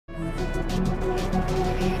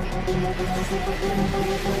Hey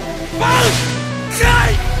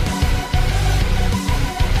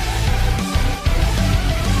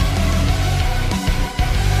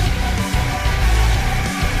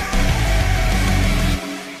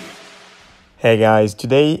guys,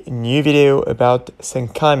 today new video about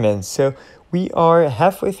SENKAIMON. So we are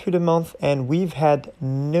halfway through the month and we've had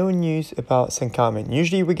no news about SENKAIMON.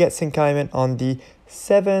 Usually we get SENKAIMON on the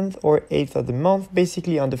 7th or 8th of the month,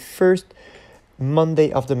 basically on the first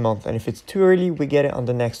Monday of the month. And if it's too early, we get it on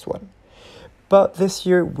the next one. But this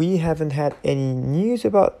year we haven't had any news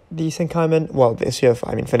about the SENKAIMON. Well, this year,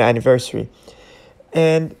 I mean for the anniversary.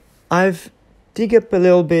 And I've dig up a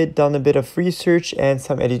little bit, done a bit of research and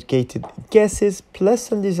some educated guesses, plus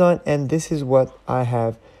some design, and this is what I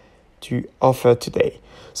have to offer today.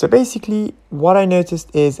 So basically, what I noticed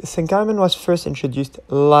is SENKAIMON was first introduced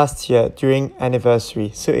last year during anniversary.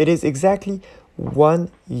 So it is exactly 1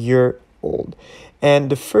 year old.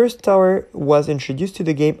 And the first tower was introduced to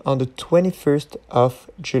the game on the 21st of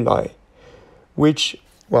July, which,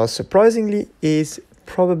 well, surprisingly, is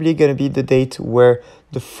probably going to be the date where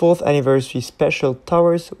the 4th anniversary special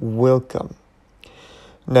towers will come.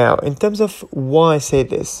 Now, in terms of why I say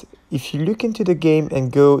this, if you look into the game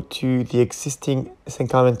and go to the existing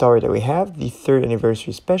SENKAIMON tower that we have, the 3rd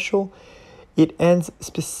anniversary special, it ends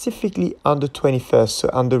specifically on the 21st. So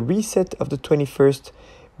on the reset of the 21st,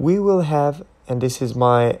 we will have, and this is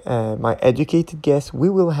my educated guess, we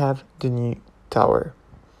will have the new tower.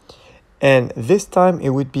 And this time it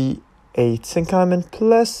would be a SENKAIMON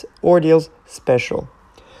plus Ordeals special.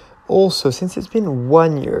 Also, since it's been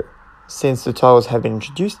 1 year since the towers have been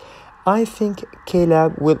introduced, I think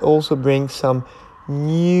CFYOW will also bring some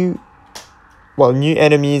new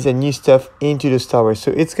enemies and new stuff into those towers.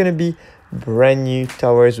 So it's going to be brand new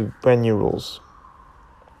towers with brand new rules.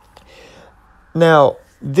 Now,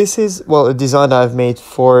 this is, well, a design that I've made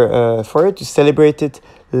for it to celebrate it.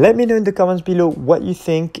 Let me know in the comments below what you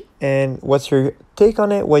think and what's your take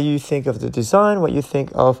on it, what you think of the design, what you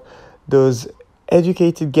think of those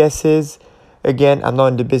educated guesses. Again, I'm not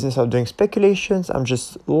in the business of doing speculations. I'm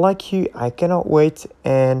just like you. I cannot wait.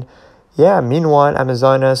 And yeah, meanwhile, I'm a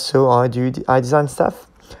designer, so I design stuff.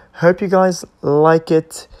 Hope you guys like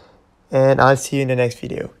it. And I'll see you in the next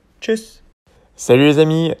video. Tchuss! Salut les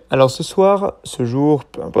amis, alors ce soir, ce jour,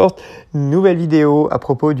 peu importe, nouvelle vidéo à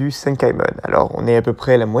propos du SENKAIMON. Alors on est à peu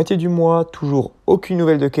près à la moitié du mois, toujours aucune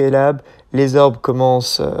nouvelle de CFYOW, les orbes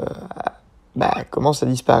commencent à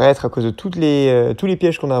disparaître à cause de tous les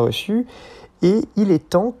pièges qu'on a reçus, et il est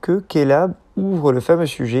temps que CFYOW ouvre le fameux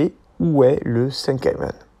sujet, où est le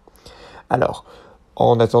SENKAIMON. Alors,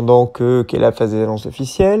 en attendant que CFYOW fasse des annonces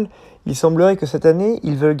officielles, il semblerait que cette année,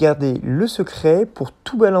 ils veulent garder le secret pour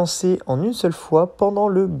tout balancer en une seule fois pendant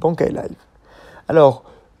le Bankai Live. Alors,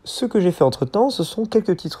 ce que j'ai fait entre-temps, ce sont quelques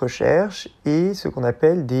petites recherches et ce qu'on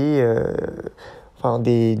appelle des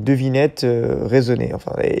devinettes raisonnées,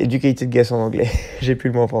 enfin, educated guess en anglais, j'ai plus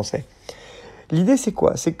le mot en français. L'idée, c'est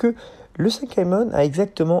quoi? C'est que le SENKAIMON a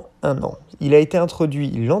exactement 1 an. Il a été introduit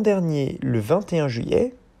l'an dernier, le 21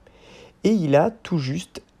 juillet, et il a tout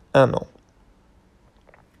juste 1 an.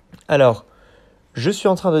 Alors, je suis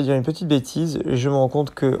en train de dire une petite bêtise, je me rends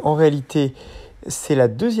compte qu'en réalité, c'est la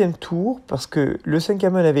 2e tour, parce que le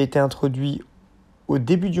SENKAIMON avait été introduit au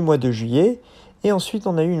début du mois de juillet, et ensuite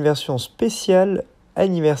on a eu une version spéciale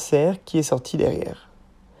anniversaire qui est sortie derrière.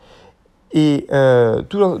 Et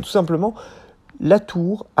tout simplement, la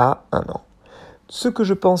tour a 1 an. Ce que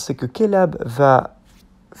je pense, c'est que CFYOW va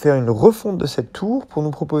faire une refonte de cette tour pour nous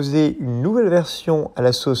proposer une nouvelle version à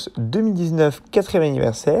la sauce 2019 4e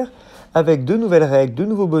anniversaire avec de nouvelles règles, de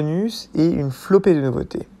nouveaux bonus et une flopée de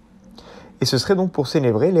nouveautés. Et ce serait donc pour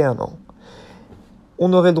célébrer les 1 an.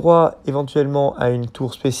 On aurait droit éventuellement à une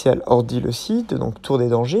tour spéciale hors deal aussi, donc tour des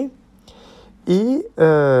dangers. Et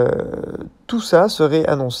tout ça serait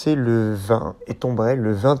annoncé le 20 et tomberait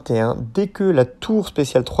le 21 dès que la tour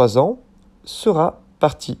spéciale 3 ans sera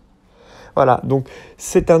partie. Voilà, donc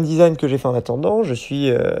c'est un design que j'ai fait en attendant. Je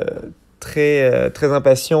suis très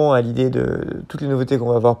impatient à l'idée de toutes les nouveautés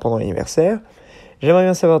qu'on va voir pendant l'anniversaire. J'aimerais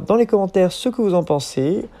bien savoir dans les commentaires ce que vous en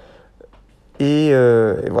pensez. Et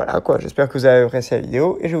voilà quoi, j'espère que vous avez apprécié la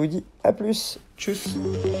vidéo et je vous dis à plus. Tchuss!